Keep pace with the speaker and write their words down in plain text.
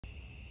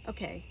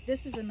Okay,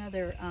 this is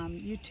another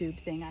YouTube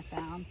thing I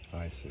found.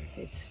 I see.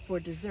 It's for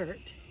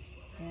dessert,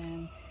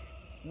 and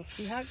we'll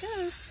see how it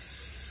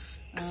goes.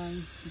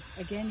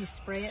 Again, you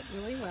spray it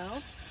really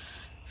well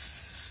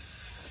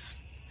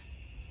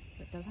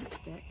so it doesn't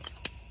stick.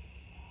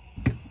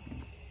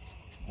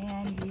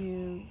 And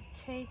you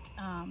take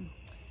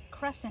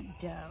crescent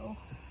dough,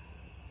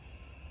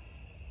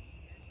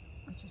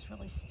 which is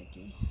really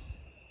sticky.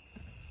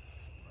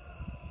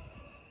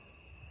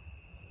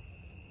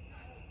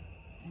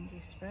 And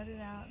you spread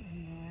it out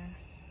in there.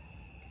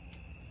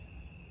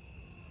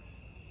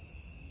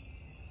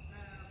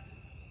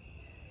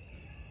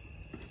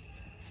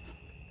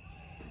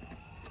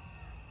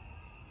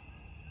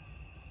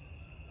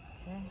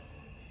 Okay.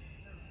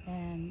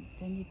 And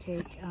then you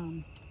take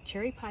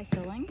cherry pie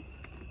filling.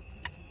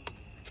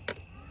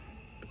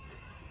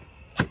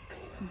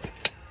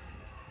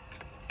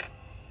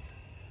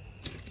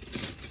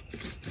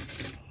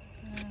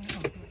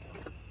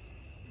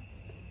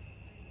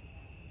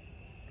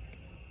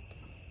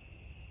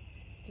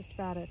 Just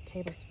about a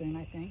tablespoon,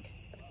 I think.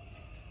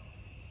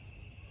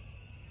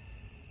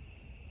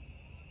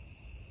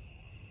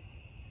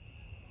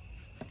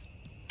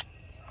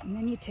 And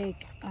then you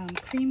take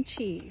cream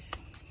cheese,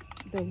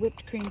 the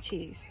whipped cream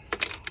cheese.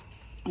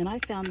 And I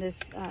found this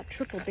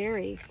triple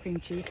berry cream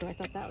cheese, so I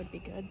thought that would be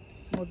good.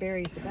 The more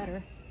berries, the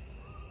better.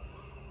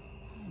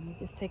 And you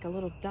just take a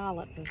little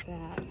dollop of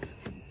that and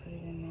put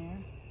it in there.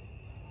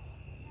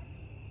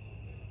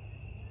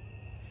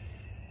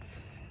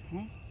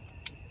 Okay.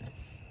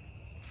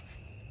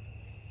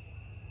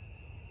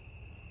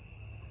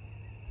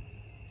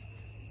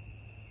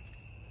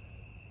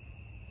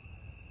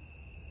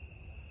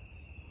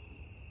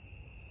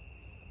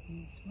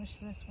 And smush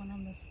this one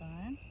on this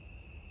side.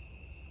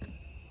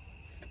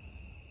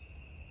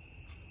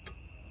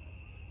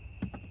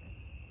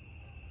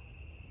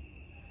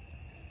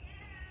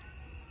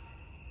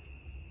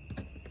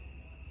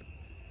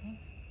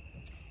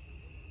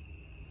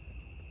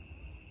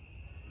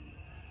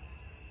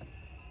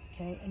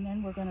 Okay, and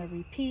then we're going to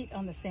repeat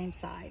on the same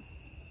side.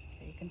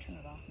 Okay, you can turn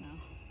it off now.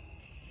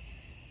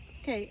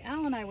 Okay,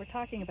 Al and I were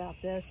talking about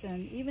this,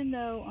 and even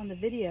though on the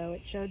video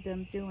it showed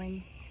them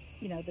doing,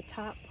 you know, the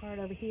top part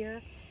over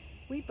here,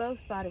 we both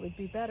thought it would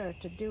be better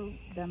to do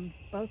them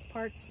both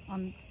parts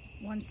on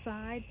one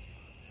side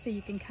so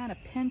you can kind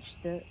of pinch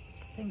the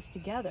things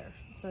together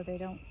so they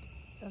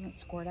doesn't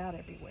squirt out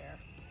everywhere.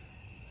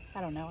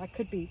 I don't know, I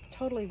could be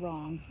totally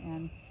wrong,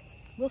 and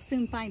we'll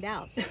soon find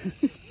out.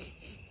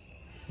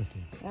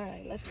 All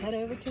right, let's head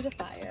over to the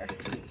fire.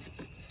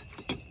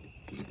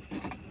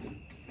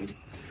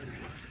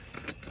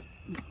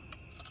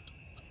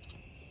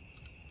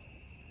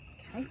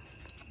 Okay,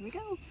 here we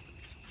go.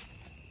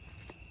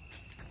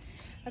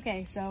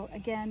 Okay, so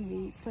again,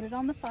 we put it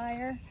on the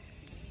fire,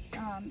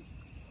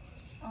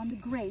 on the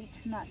grate,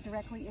 not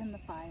directly in the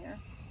fire.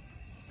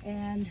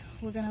 And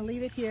we're gonna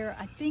leave it here.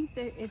 I think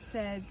that it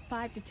said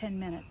 5 to 10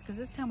 minutes, because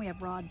this time we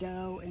have raw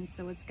dough, and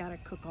so it's gotta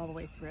cook all the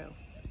way through.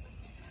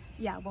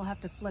 Yeah, we'll have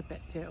to flip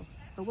it too,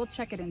 but we'll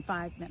check it in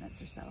 5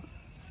 minutes or so.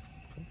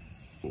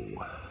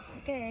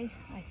 Okay,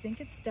 I think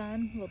it's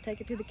done. We'll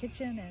take it to the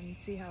kitchen and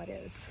see how it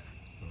is.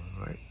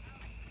 All right.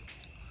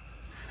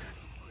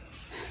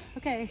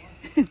 Okay,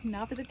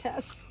 now for the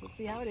test. Let's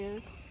see how it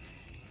is.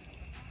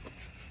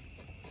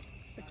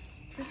 Looks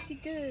pretty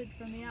good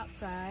from the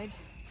outside.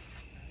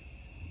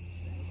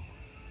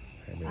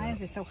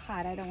 Irons are so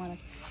hot, I don't want to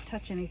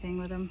touch anything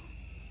with them.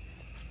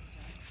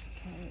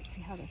 Okay, let's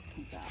see how this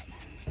comes out.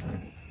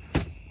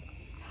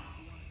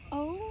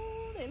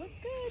 Oh, they look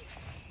good.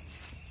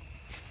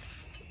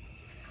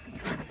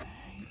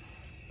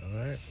 All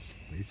right.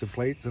 Need some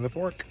plates and a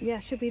fork. Yeah,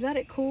 should we let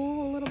it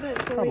cool a little bit?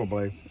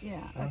 Probably.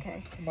 Yeah,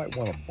 okay. I might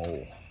want a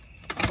bowl.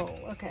 A bowl,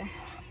 okay.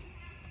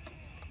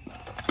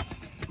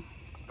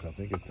 I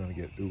think it's going to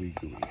get ooey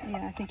gooey.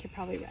 Yeah, I think you're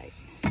probably right.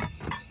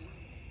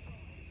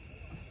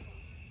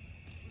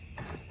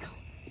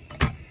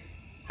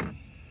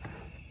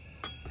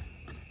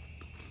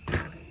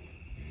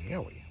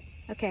 Yowie.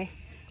 Okay,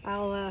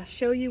 I'll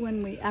show you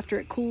after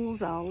it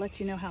cools. I'll let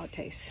you know how it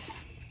tastes.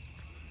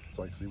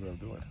 So I can see what I'm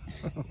doing.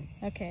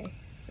 Okay,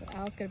 so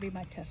Al's gonna be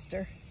my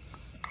tester.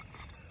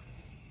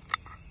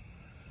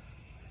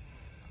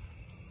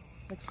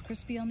 Looks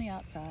crispy on the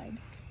outside.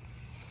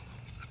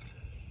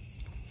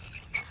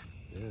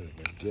 Yeah,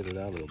 get it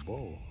out of the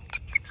bowl.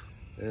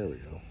 There we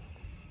go.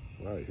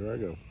 All right, here I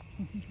go.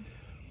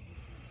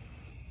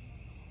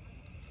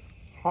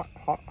 Hot,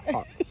 hot,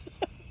 hot.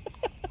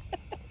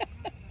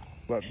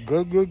 But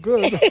good, good,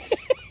 good.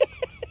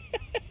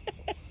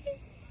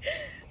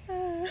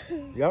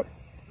 Yep.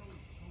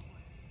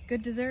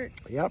 Good dessert.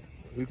 Yep.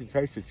 You can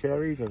taste the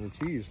cherries and the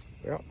cheese.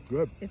 Yep,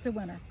 good. It's a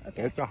winner.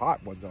 Okay. It's a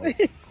hot one though.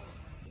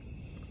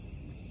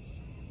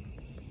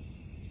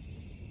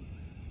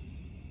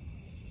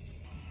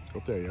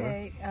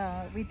 Okay,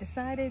 yeah. We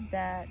decided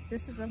that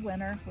this is a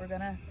winner. We're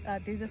gonna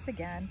do this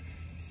again.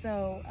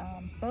 So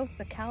both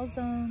the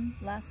calzone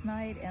last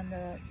night and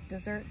the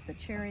dessert, the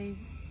cherry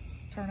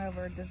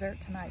turnover dessert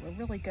tonight, were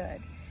really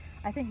good.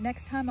 I think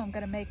next time I'm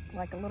going to make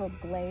like a little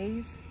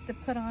glaze to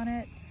put on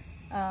it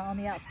on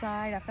the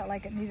outside. I felt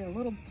like it needed a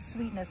little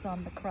sweetness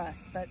on the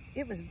crust, but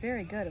it was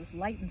very good. It was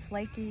light and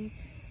flaky,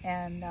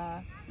 and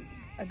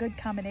a good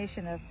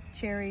combination of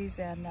cherries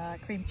and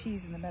cream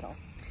cheese in the middle.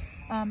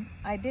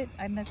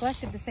 I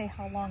neglected to say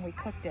how long we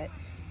cooked it.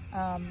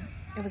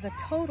 It was a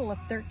total of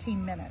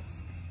 13 minutes.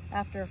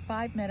 After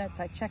 5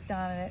 minutes, I checked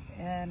on it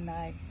and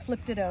I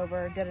flipped it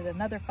over, did it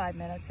another 5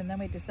 minutes, and then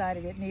we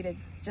decided it needed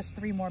just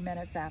 3 more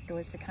minutes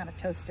afterwards to kind of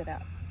toast it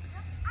up.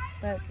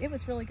 But it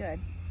was really good.